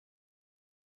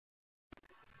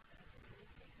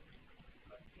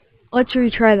Let's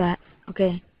retry that.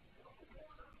 Okay.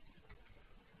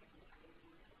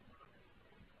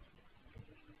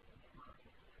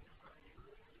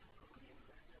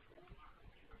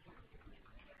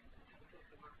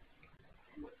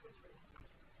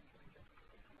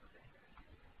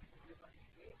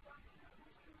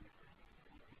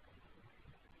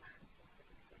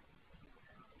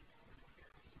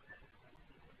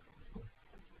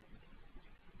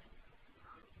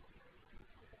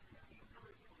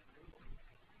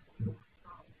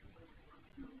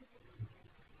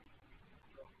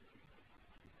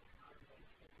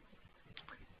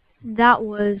 That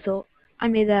was, I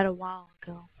made that a while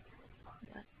ago.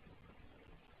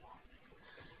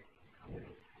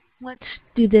 Let's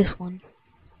do this one.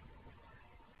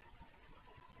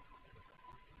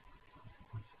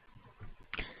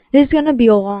 This is gonna be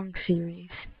a long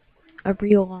series. A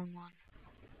real long one.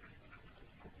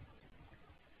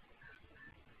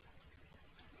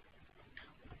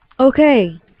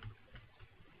 Okay.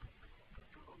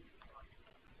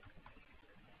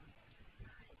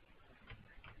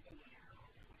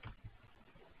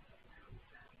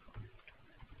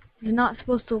 It's not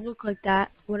supposed to look like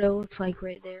that, what it looks like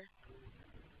right there.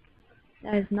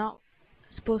 That is not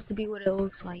supposed to be what it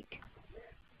looks like.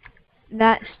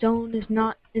 That stone is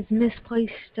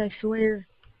misplaced, I swear.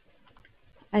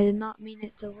 I did not mean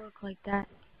it to look like that.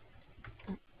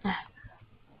 I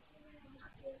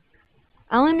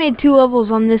only made 2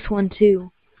 levels on this one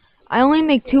too. I only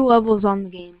make 2 levels on the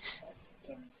games.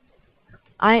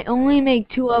 I only make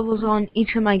 2 levels on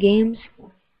each of my games.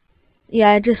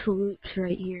 Yeah, it just loops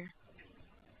right here.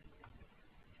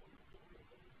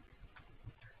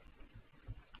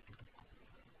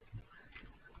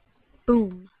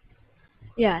 Boom.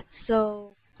 Yeah,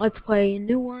 so let's play a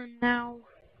new one now.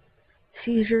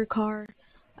 Seizure car.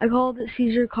 I called it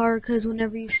seizure car because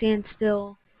whenever you stand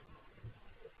still,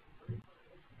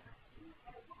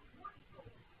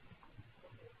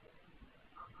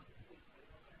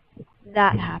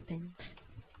 that happens.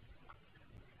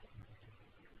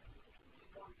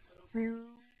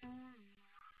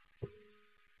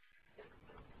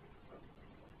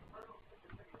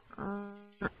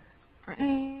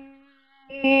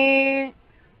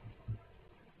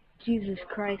 Jesus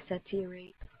Christ, that's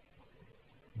irate.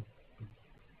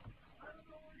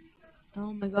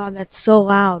 Oh my god, that's so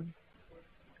loud.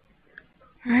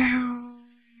 Pew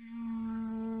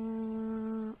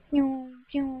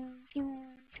pew pew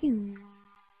pew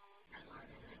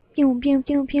pew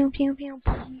pew.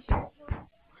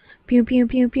 Pew pew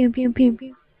pew pew pew pew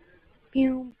pew.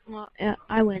 Pew. Well,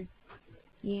 I win.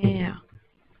 Yeah.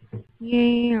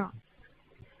 Yeah.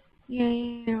 Yeah.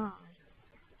 Yeah.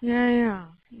 Yeah.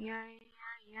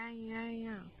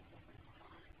 Yeah.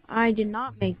 I did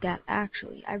not make that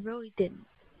actually. I really didn't.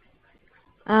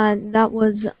 That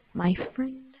was my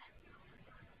friend.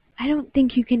 I don't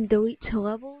think you can delete 2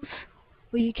 levels.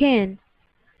 Well, you can.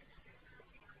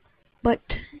 But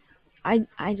I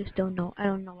just don't know. I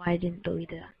don't know why I didn't delete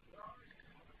that.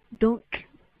 Don't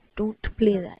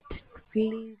play that.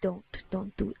 Really don't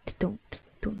do it. Don't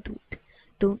do it.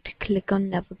 Don't click on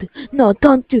level 2. No,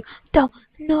 don't.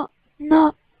 No.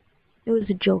 It was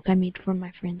a joke I made for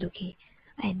my friends, okay?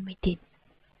 I admit it.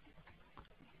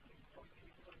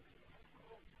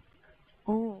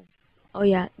 Oh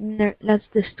yeah, that's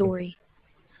the story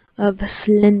of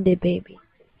Slender Baby.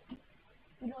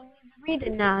 You don't need to read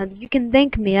it now. You can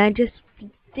thank me. I just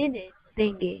did it.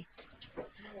 Thank you.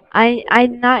 I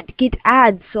not get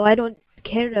ads, so I don't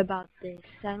care about this.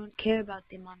 I don't care about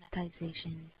the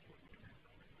monetization.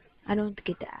 I don't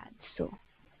get ads, so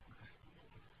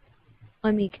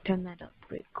let me turn that up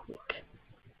real quick.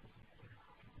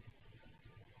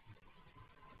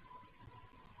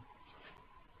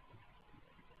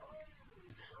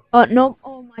 Oh nope.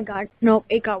 Oh my god. Nope.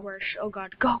 It got worse. Oh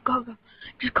god. Go.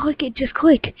 Just click it. Just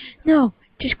click. No.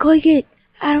 Just click it.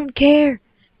 I don't care.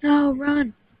 No.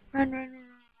 Run. Run.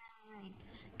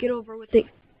 Get over with it.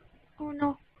 Oh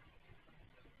no.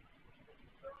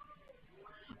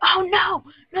 Oh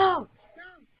no.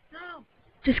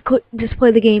 Just click. Just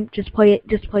play the game. Just play it.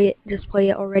 Just play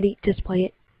it already. Just play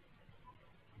it.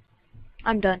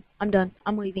 I'm done.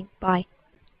 I'm leaving. Bye.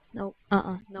 No.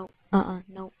 No.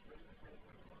 No.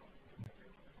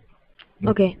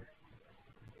 Okay.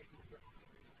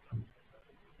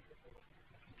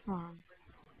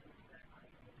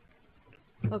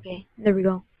 Okay. There we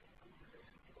go.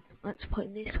 Let's play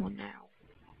this one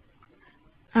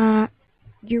now.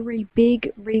 You're a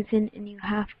big raisin and you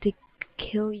have to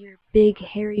kill your big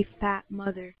hairy fat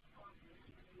mother.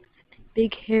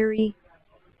 Big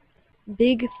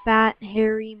fat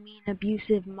hairy mean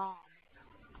abusive mom.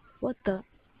 What the?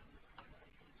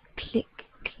 Click,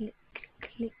 click,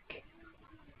 click,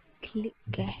 click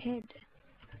ahead.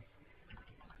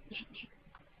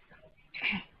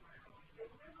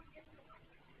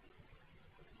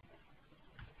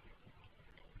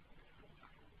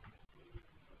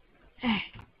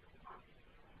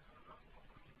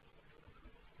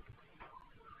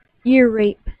 Ear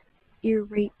rape. Ear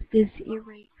rape. This ear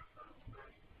rape.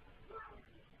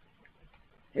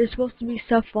 There's supposed to be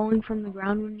stuff falling from the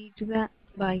ground when you do that,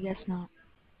 but I guess not.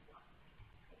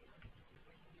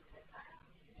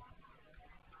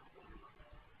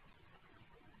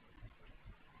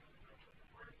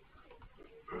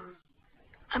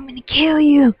 I'm gonna kill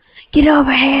you! Get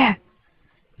over here!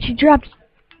 She dropped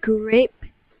grape.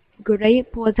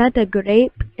 Grape? Was that the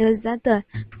grape? Is that the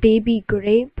baby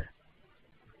grape?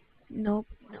 Nope,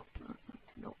 nope,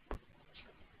 nope.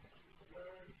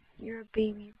 You're a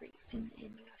baby raisin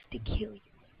and you have to kill your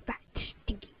fat,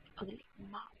 stinky, ugly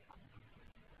mom.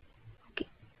 Okay,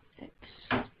 let's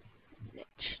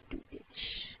do this.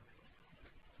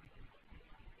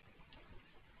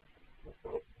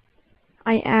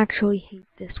 I actually hate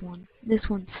this one. This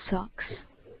one sucks.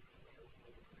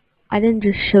 I didn't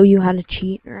just show you how to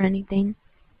cheat or anything.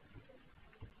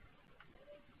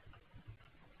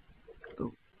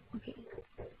 Oh, okay.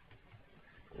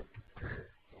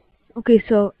 Okay,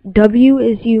 so W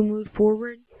is you move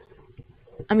forward.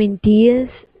 I mean D is.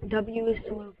 W is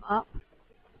to move up.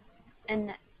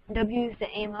 And W is to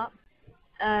aim up.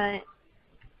 S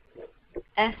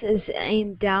is to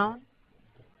aim down.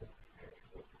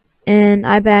 And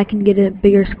I bet I can get a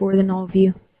bigger score than all of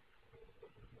you.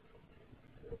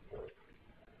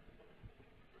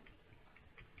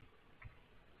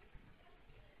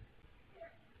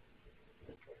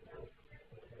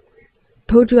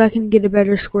 Told you I can get a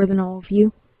better score than all of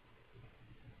you.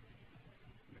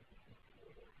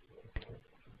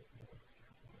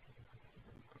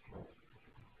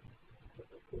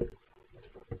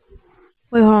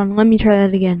 Wait, hold on. Let me try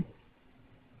that again.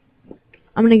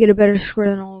 I'm gonna get a better score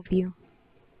than all of you.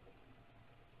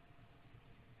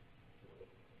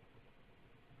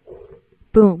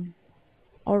 Boom.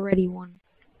 Already won.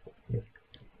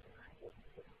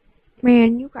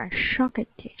 Man, you guys suck at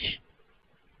this.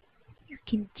 You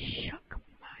can suck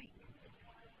my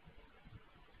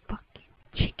fucking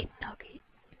chicken nugget.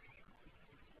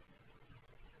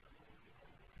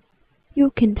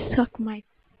 You can suck my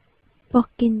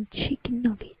fucking chicken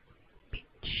nugget,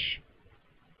 bitch.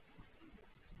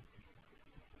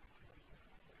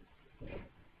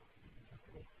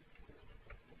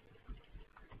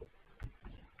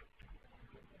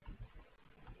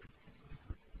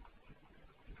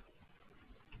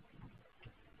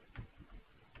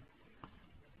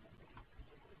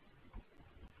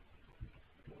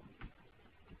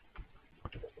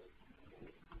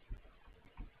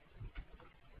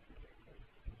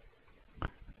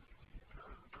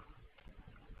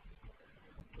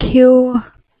 Kill.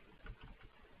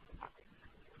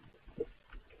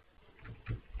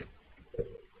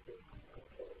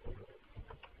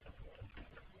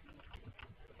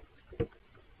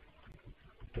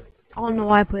 I don't know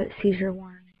why I put seizure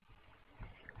warning.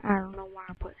 I don't know why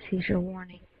I put seizure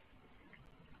warning.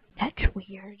 That's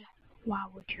weird. Why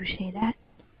would you say that?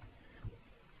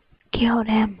 Kill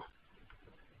them.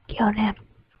 Kill them.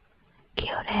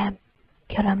 Kill them.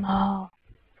 Kill them all.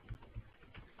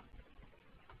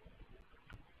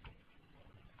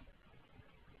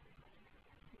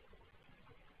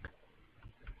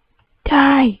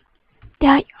 Die!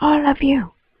 Die, all of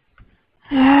you!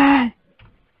 Ah!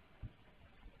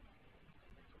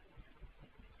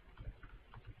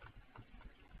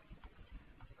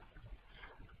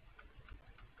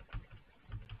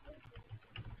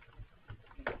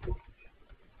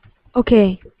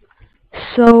 Okay,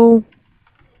 so...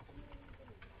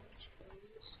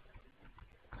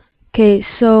 Okay,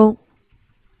 so...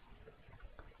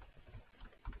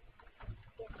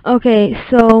 Okay,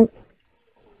 so...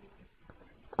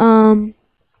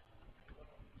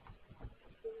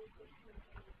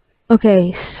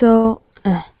 Okay, so...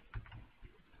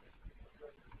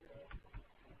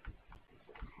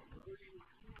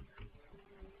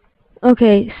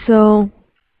 Okay, so...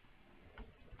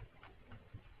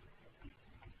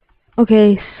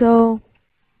 Okay, so...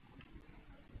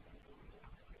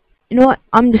 You know what?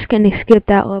 I'm just gonna skip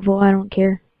that level. I don't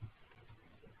care.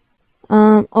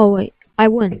 Oh wait. I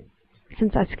win.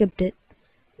 Since I skipped it.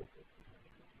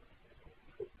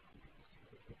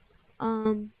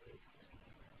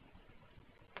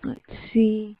 Let's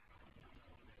see.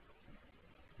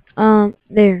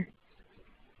 There.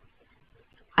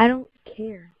 I don't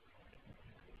care.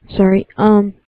 Sorry.